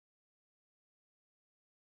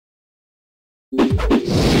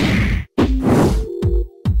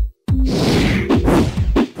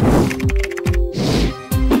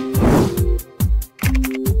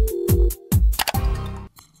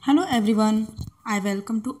everyone, I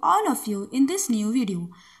welcome to all of you in this new video.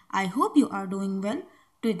 I hope you are doing well.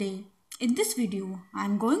 Today in this video I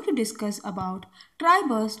am going to discuss about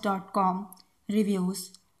Triburst.com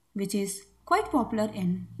reviews, which is quite popular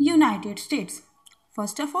in United States.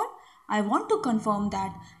 First of all, I want to confirm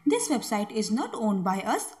that this website is not owned by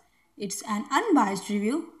us. It's an unbiased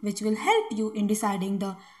review which will help you in deciding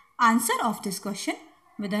the answer of this question,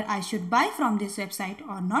 whether I should buy from this website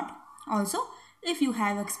or not. Also, if you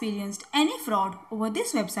have experienced any fraud over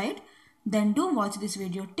this website, then do watch this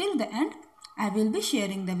video till the end. I will be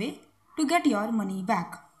sharing the way to get your money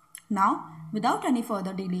back. Now, without any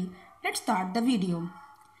further delay, let's start the video.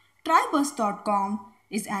 Triburst.com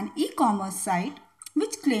is an e-commerce site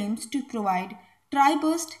which claims to provide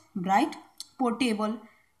Triburst bright, portable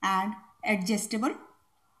and adjustable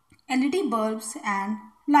LED bulbs and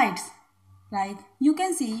lights. Like you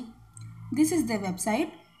can see, this is the website,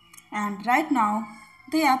 and right now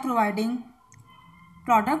they are providing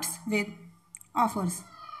products with offers.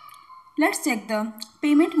 Let's check the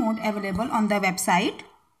payment mode available on the website.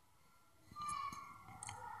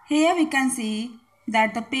 Here we can see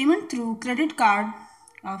that the payment through credit card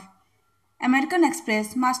of American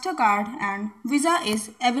Express, MasterCard and Visa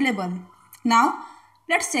is available. Now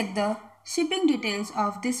let's check the shipping details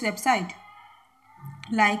of this website.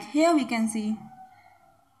 Like here we can see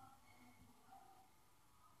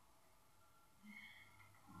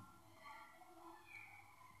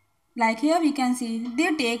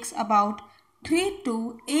it takes about 3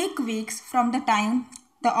 to 8 weeks from the time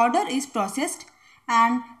the order is processed,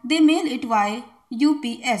 and they mail it via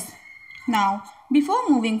UPS. Now, before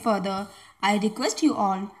moving further, I request you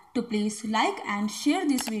all to please like and share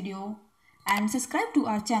this video and subscribe to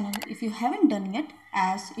our channel if you haven't done yet,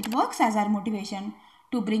 as it works as our motivation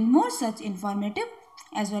to bring more such informative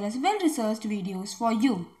as well as well-researched videos for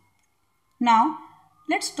you. Now,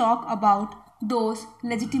 let's talk about those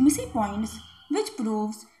legitimacy points which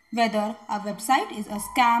proves whether a website is a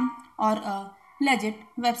scam or a legit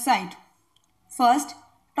website. First,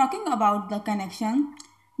 talking about the connection,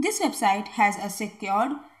 this website has a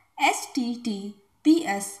secured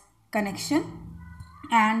HTTPS connection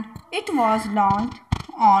and it was launched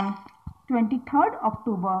on 23rd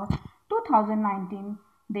October 2019.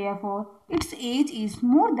 Therefore, its age is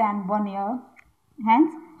more than 1 year.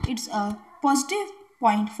 Hence, it's a positive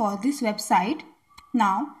point for this website.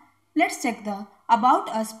 Now, let's check the About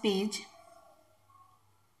Us page.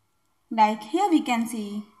 Like here we can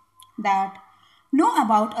see that no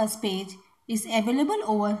About Us page is available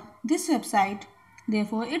over this website.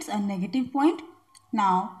 Therefore, it's a negative point.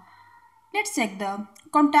 Now, let's check the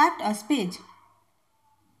Contact Us page.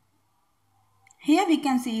 Here we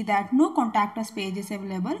can see that no Contact Us page is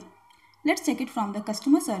available. Let's check it from the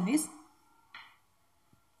customer service.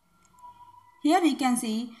 Here we can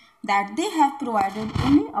see that they have provided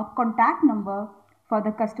only a contact number for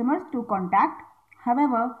the customers to contact.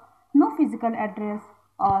 However, no physical address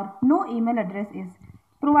or no email address is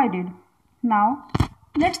provided. Now,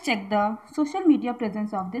 let's check the social media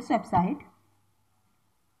presence of this website.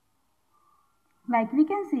 Like we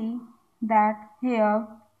can see that here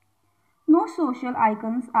no social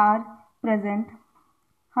icons are present.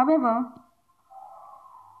 However,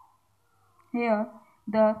 here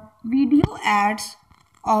the video ads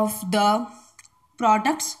of the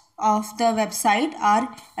products of the website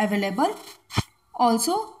are available.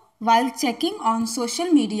 Also, while checking on social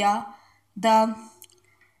media, the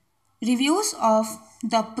reviews of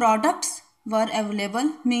the products were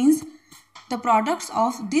available, means the products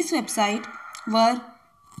of this website were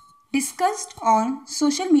discussed on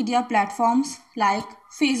social media platforms like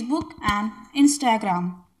Facebook and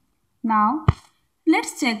Instagram. Now,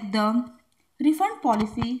 let's check the refund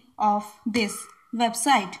policy of this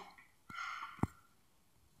website.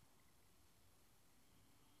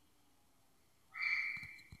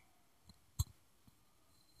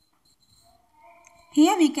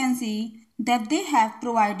 Here we can see that they have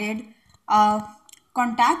provided a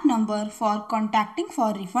contact number for contacting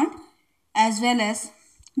for refund, as well as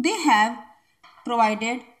they have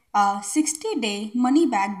provided a 60-day money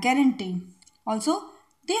back guarantee. Also,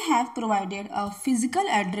 they have provided a physical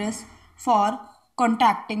address for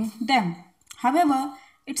contacting them. However,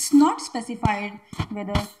 it's not specified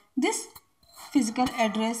whether this physical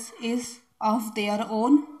address is of their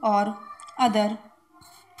own or other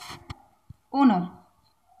owner.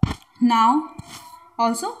 Now,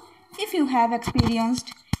 also, if you have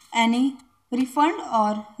experienced any refund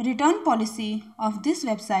or return policy of this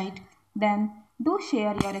website, then do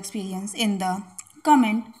share your experience in the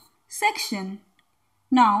comment section.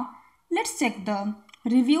 Now, let's check the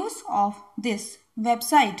reviews of this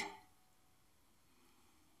website.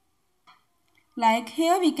 Like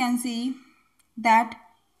here we can see that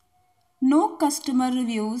no customer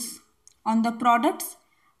reviews on the products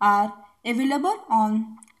are available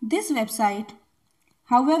on this website.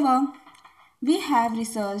 However, we have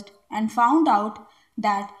researched and found out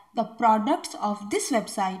that the products of this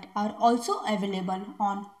website are also available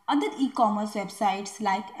on other e-commerce websites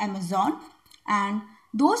like Amazon, and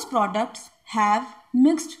those products have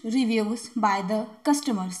mixed reviews by the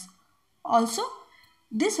customers. Also,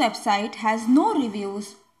 this website has no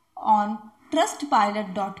reviews on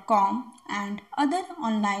trustpilot.com and other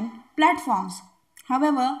online platforms.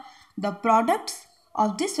 However, the products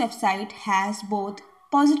of this website has both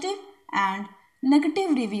positive and negative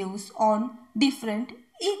reviews on different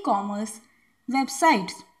e-commerce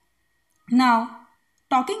websites. Now,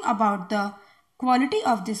 talking about the quality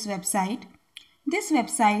of this website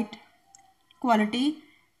quality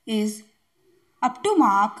is up to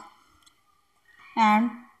mark,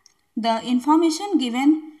 and the information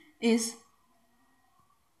given is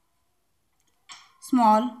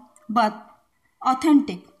small but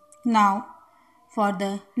authentic. Now, for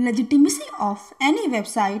the legitimacy of any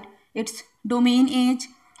website, its domain age,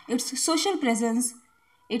 its social presence,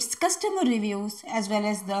 its customer reviews, as well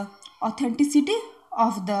as the authenticity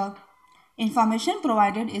of the information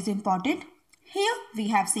provided is important. Here we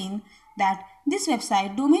have seen that this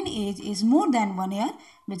website domain age is more than 1 year,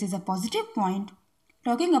 which is a positive point.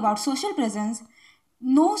 Talking about social presence,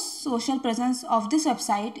 no social presence of this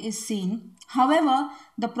website is seen. However,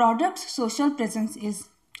 the product's social presence is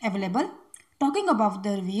available. Talking about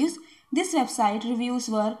the reviews, this website reviews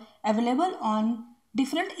were available on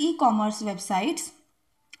different e-commerce websites.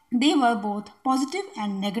 They were both positive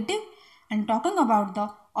and negative. And talking about the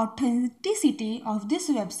authenticity of this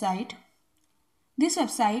website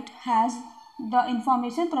has the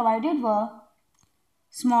information provided were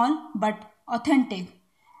small but authentic.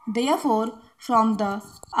 Therefore, from the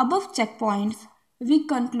above checkpoints, we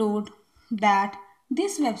conclude that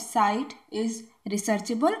this website is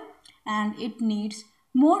researchable and it needs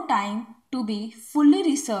more time to be fully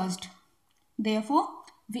researched. Therefore,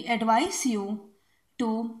 we advise you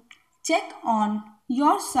to check on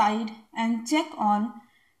your side and check on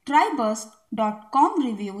Triburst.com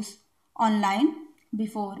reviews online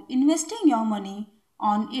before investing your money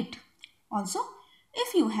on it. Also,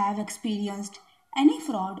 if you have experienced any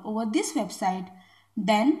fraud over this website,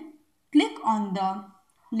 then click on the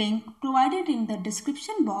link provided in the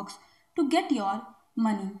description box to get your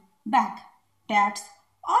money back. That's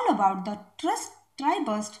all about the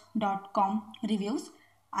Triburst.com reviews.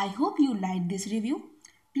 I hope you liked this review.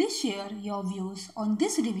 Please share your views on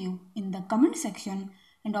this review in the comment section,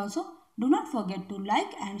 and also do not forget to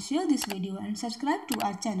like and share this video and subscribe to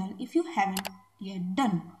our channel if you haven't yet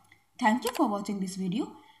done. Thank you for watching this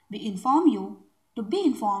video. We inform you to be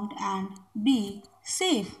informed and be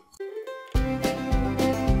safe.